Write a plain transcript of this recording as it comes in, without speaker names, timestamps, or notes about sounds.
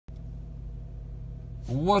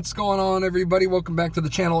What's going on, everybody? Welcome back to the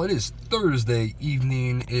channel. It is Thursday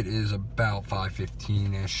evening. It is about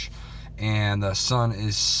 5:15-ish, and the sun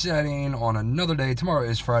is setting on another day. Tomorrow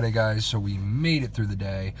is Friday, guys, so we made it through the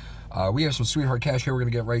day. We have some Sweetheart cash here. We're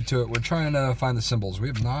going to get right to it. We're trying to find the symbols. We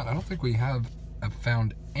have not, I don't think we have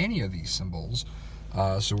found any of these symbols.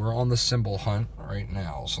 So we're on the symbol hunt right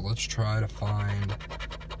now. So let's try to find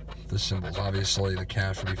the symbols. Obviously, the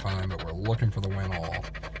cash will be fine, but we're looking for the win all.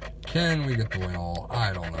 Can we get the win all?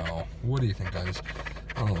 I don't know. What do you think, guys?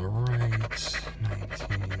 All right,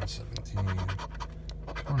 19, 17,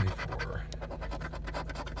 24,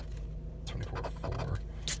 4.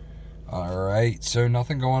 All right, so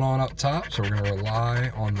nothing going on up top, so we're going to rely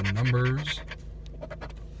on the numbers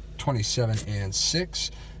 27 and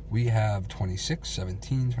 6. We have 26,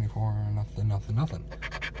 17, 24, nothing.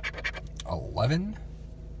 11,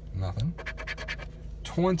 nothing.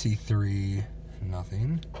 23,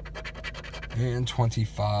 nothing. And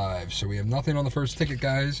 25. So we have nothing on the first ticket,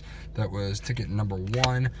 guys. That was ticket number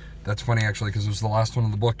 1. That's funny, actually, because it was the last one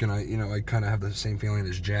in the book, and I kind of have the same feeling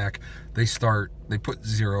as Jack. They put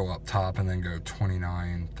 0 up top and then go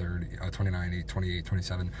 29, 30, 29, 8, 28,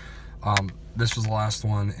 27. This was the last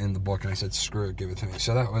one in the book, and I said, screw it, give it to me.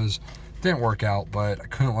 So that didn't work out, but I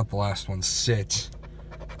couldn't let the last one sit.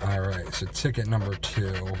 All right, so ticket number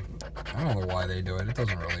 2. I don't know why they do it. It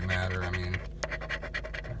doesn't really matter. I mean,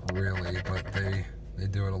 really, but they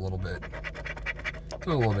do it a little bit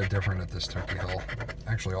different at this Turkey Hill.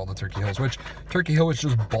 Actually, all the Turkey Hills, which Turkey Hill was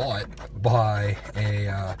just bought by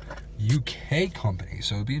a UK company,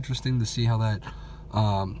 so it'd be interesting to see how that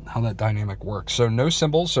dynamic works. So no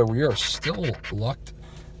symbols, so we are still lucked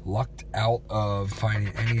out of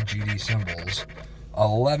finding any GD symbols.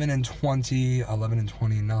 11 and 20,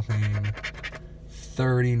 nothing.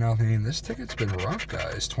 30, nothing. This ticket's been rough,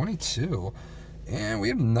 guys. 22. And we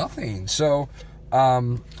have nothing. So, I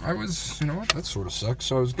was, you know what, that sort of sucks.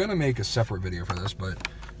 So I was going to make a separate video for this, but,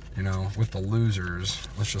 with the losers,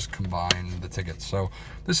 let's just combine the tickets. So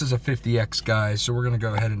this is a 50X, guys. So we're going to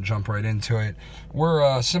go ahead and jump right into it.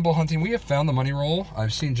 We're symbol hunting. We have found the money roll.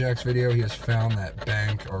 I've seen Jack's video. He has found that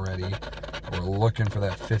bank already. We're looking for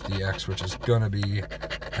that 50X, which is going to be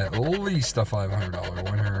at least a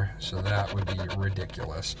 $500 winner. So that would be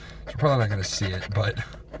ridiculous. So probably not going to see it, but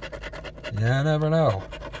yeah, I never know.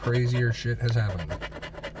 Crazier shit has happened.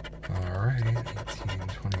 All right, 18,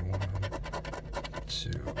 21,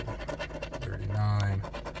 2, 39.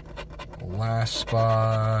 Last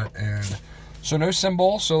spot, and so no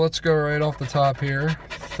symbol. So let's go right off the top here.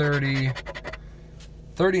 30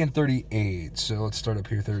 and 38. So let's start up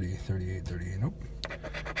here. 30, 38, 38. Nope.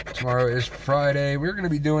 Tomorrow is Friday. We're going to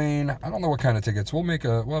be doing, I don't know what kind of tickets. We'll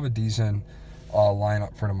have a decent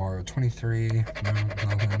lineup for tomorrow. 23. No,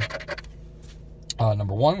 nothing.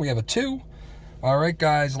 Number 1, we have a 2. All right,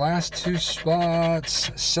 guys, last 2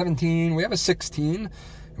 spots. 17. We have a 16.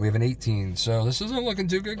 We have an 18. So this isn't looking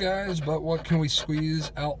too good, guys, but what can we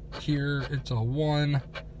squeeze out here? It's a 1.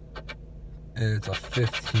 It's a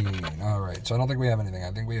 15. All right, so I don't think we have anything.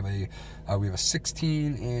 I think we have a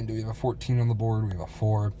 16, and do we have a 14 on the board? We have a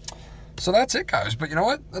 4. So that's it, guys. But you know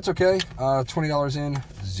what? That's okay. $20 in,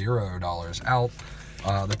 $0 out.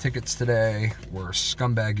 The tickets today were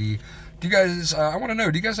scumbaggy. Do you guys, I want to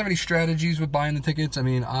know, do you guys have any strategies with buying the tickets? I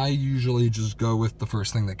mean, I usually just go with the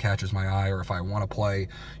first thing that catches my eye, or if I want to play,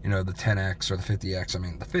 the 10X or the 50X, I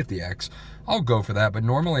mean, the 50X, I'll go for that. But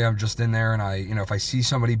normally I'm just in there, and if I see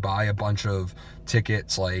somebody buy a bunch of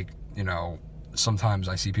tickets, like, sometimes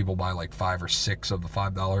I see people buy like 5 or 6 of the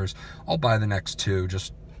 $5, I'll buy the next 2,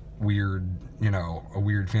 just weird, a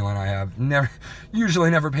weird feeling I have.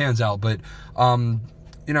 Usually never pans out, but,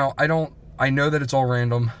 I know that it's all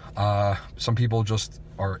random. Some people just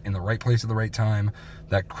are in the right place at the right time.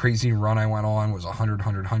 That crazy run I went on was 100,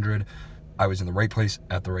 100, 100. I was in the right place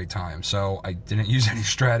at the right time. So I didn't use any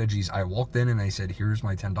strategies. I walked in and I said, here's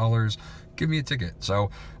my $10. Give me a ticket. So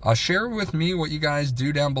share with me what you guys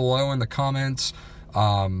do down below in the comments.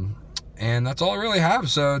 And that's all I really have.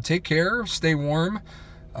 So take care. Stay warm.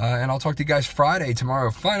 And I'll talk to you guys Friday, tomorrow.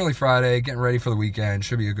 Finally Friday, getting ready for the weekend.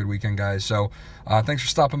 Should be a good weekend, guys. So thanks for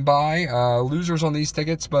stopping by. Losers on these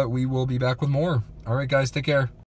tickets, but we will be back with more. All right, guys, take care.